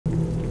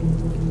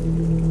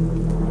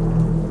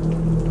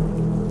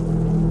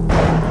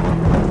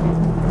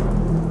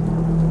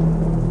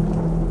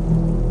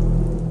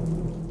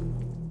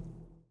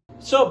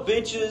up,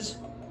 bitches?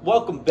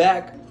 Welcome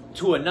back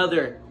to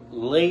another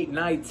late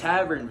night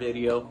tavern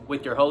video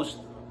with your host,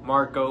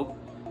 Marco.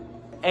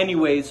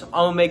 Anyways, I'm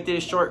gonna make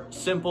this short,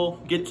 simple,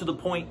 get to the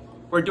point.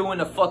 We're doing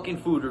a fucking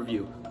food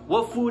review.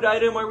 What food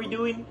item are we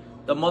doing?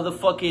 The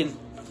motherfucking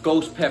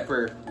ghost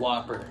pepper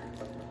Whopper.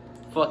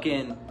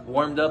 Fucking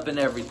warmed up and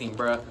everything,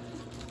 bruh.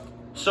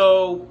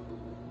 So,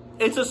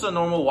 it's just a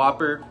normal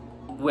Whopper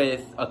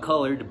with a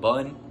colored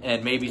bun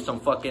and maybe some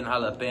fucking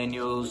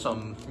jalapenos,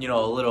 some, you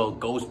know, a little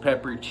ghost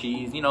pepper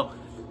cheese, you know,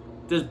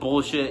 this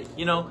bullshit,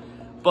 you know.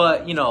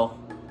 But, you know,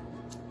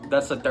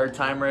 that's the third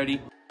time already.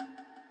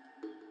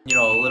 You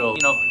know, a little,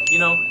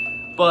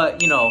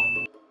 but, you know.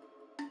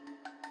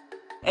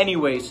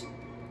 Anyways,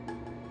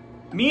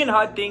 me and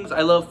hot things,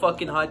 I love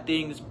fucking hot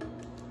things,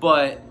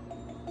 but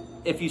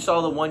if you saw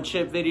the one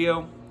chip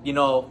video, you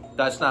know,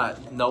 that's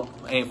not, nope,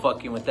 I ain't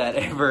fucking with that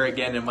ever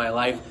again in my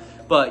life.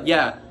 But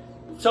yeah,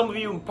 some of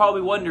you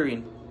probably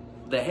wondering,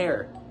 the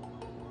hair.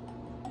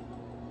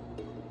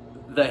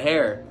 The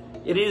hair.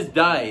 It is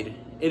dyed.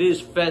 It is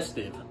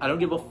festive. I don't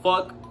give a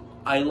fuck.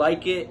 I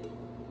like it.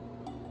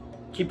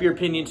 Keep your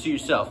opinions to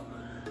yourself.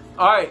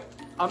 Alright,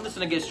 I'm just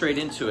gonna get straight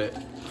into it.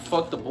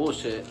 Fuck the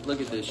bullshit.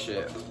 Look at this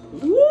shit.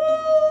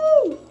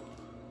 Woo!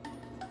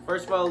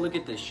 First of all, look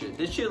at this shit.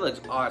 This shit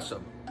looks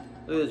awesome.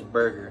 Look at this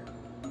burger.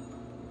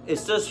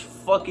 It's just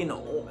fucking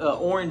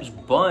orange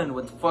bun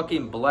with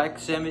fucking black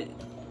sesame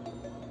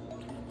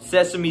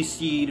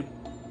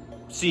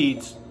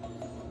seeds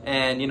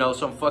and, you know,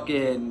 some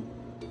fucking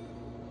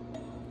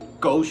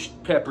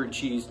ghost pepper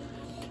cheese.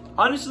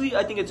 Honestly,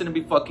 I think it's gonna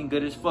be fucking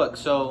good as fuck.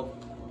 So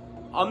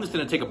I'm just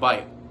gonna take a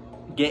bite,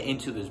 get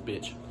into this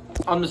bitch.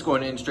 I'm just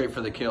going in straight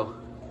for the kill.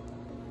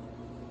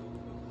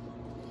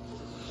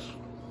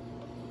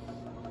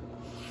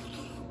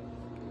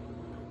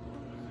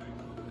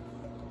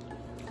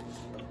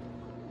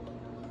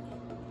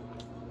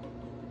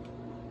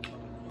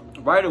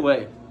 Right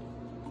away,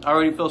 I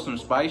already feel some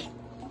spice,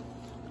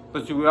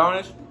 but to be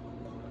honest,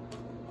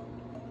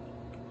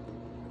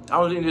 I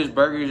don't think this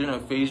burger is gonna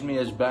faze me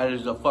as bad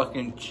as the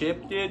fucking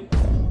chip did.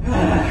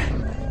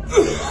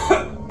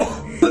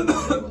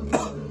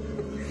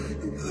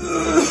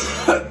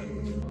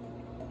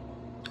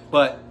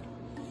 But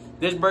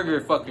this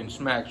burger fucking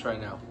smacks right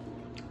now.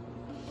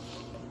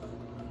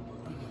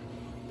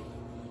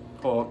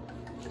 Oh.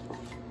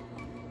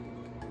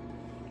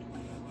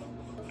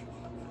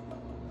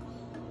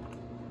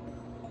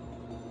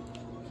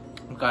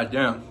 God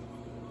damn.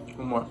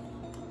 One more.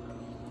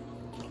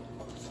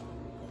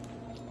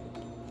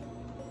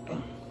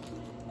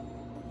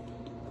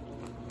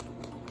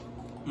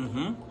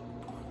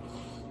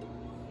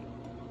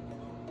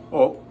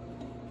 Oh.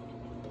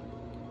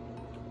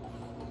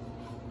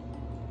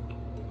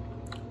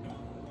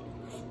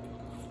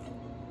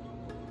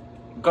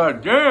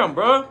 God damn,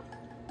 bro.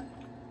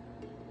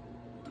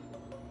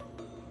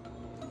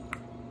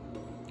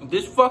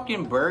 This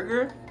fucking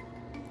burger,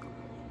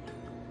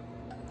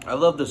 I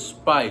love the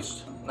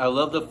spice. I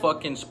love the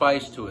fucking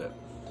spice to it.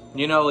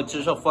 You know, it's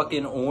just a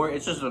fucking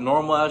it's just a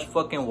normal ass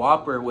fucking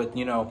Whopper with,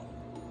 you know,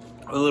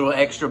 a little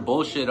extra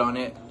bullshit on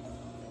it.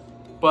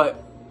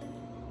 But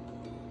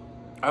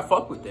I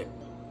fuck with it.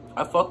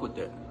 I fuck with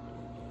it.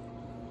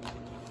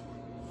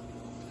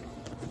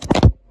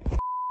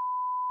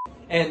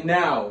 And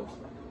now,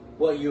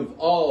 what you've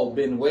all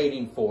been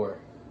waiting for.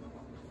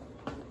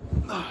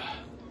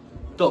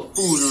 The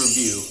food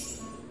review.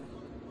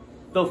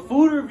 The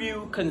food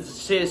review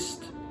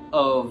consists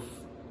of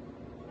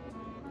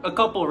a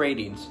couple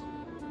ratings.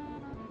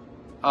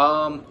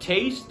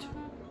 Taste,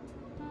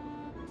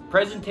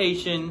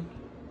 presentation.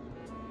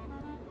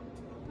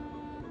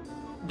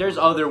 There's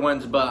other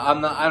ones, but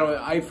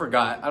I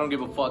forgot. I don't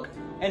give a fuck.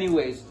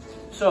 Anyways,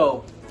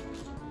 so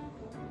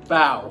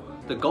Bao,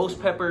 the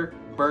ghost pepper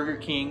Burger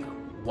King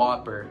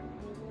Whopper.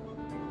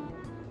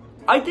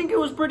 I think it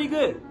was pretty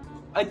good.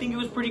 I think it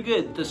was pretty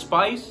good. The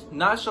spice,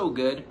 not so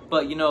good,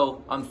 but you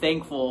know, I'm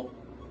thankful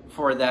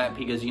for that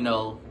because, you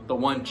know, the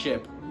one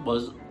chip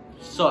was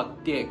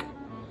suck dick.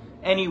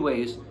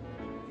 Anyways,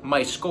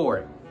 my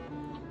score.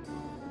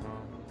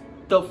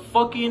 The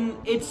fucking,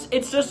 it's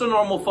just a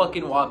normal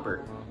fucking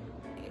Whopper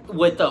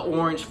with the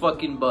orange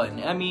fucking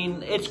bun. I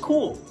mean, it's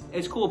cool.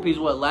 It's cool because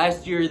what,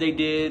 last year they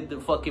did the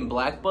fucking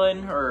black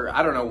bun, or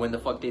I don't know when the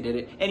fuck they did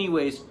it.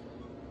 Anyways,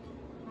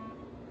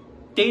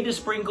 they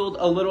just sprinkled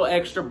a little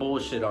extra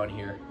bullshit on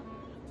here.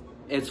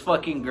 It's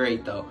fucking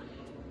great though.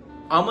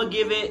 I'm gonna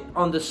give it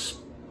on the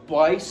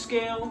spice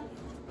scale.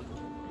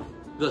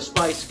 The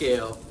spice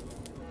scale,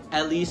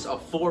 at least a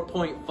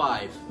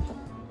 4.5.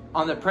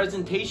 On the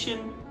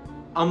presentation,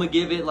 I'm gonna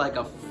give it like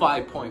a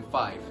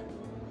 5.5.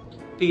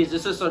 Because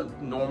this is a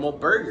normal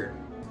burger.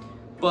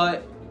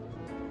 But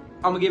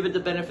I'm gonna give it the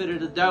benefit of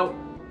the doubt.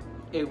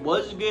 It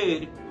was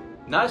good,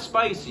 not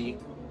spicy.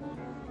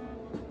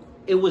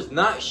 It was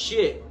not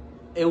shit.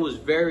 It was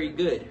very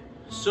good.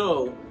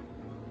 So,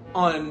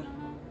 on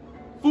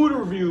food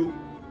review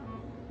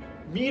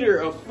meter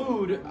of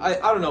food, I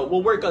don't know,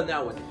 we'll work on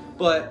that one.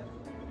 But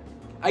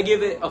I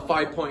give it a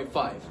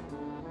 5.5.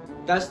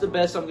 That's the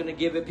best I'm gonna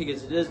give it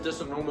because it is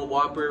just a normal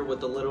Whopper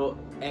with a little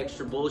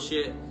extra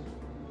bullshit.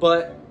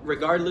 But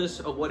regardless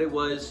of what it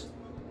was,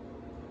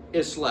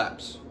 it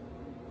slaps.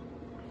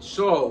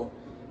 So,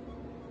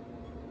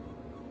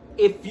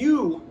 if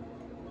you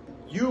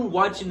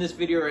watching this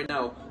video right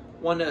now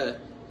want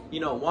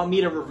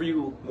me to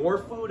review more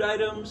food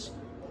items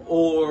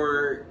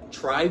or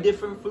try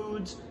different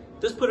foods,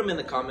 just put them in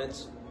the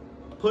comments.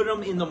 Put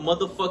them in the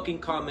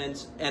motherfucking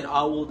comments, and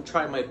I will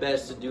try my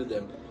best to do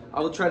them. I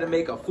will try to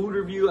make a food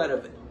review out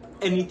of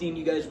anything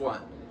you guys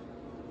want.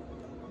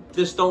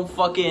 Just don't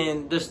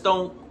fucking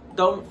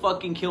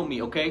kill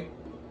me, okay?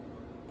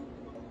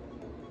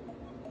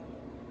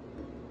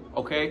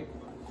 Okay?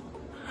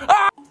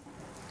 Ah!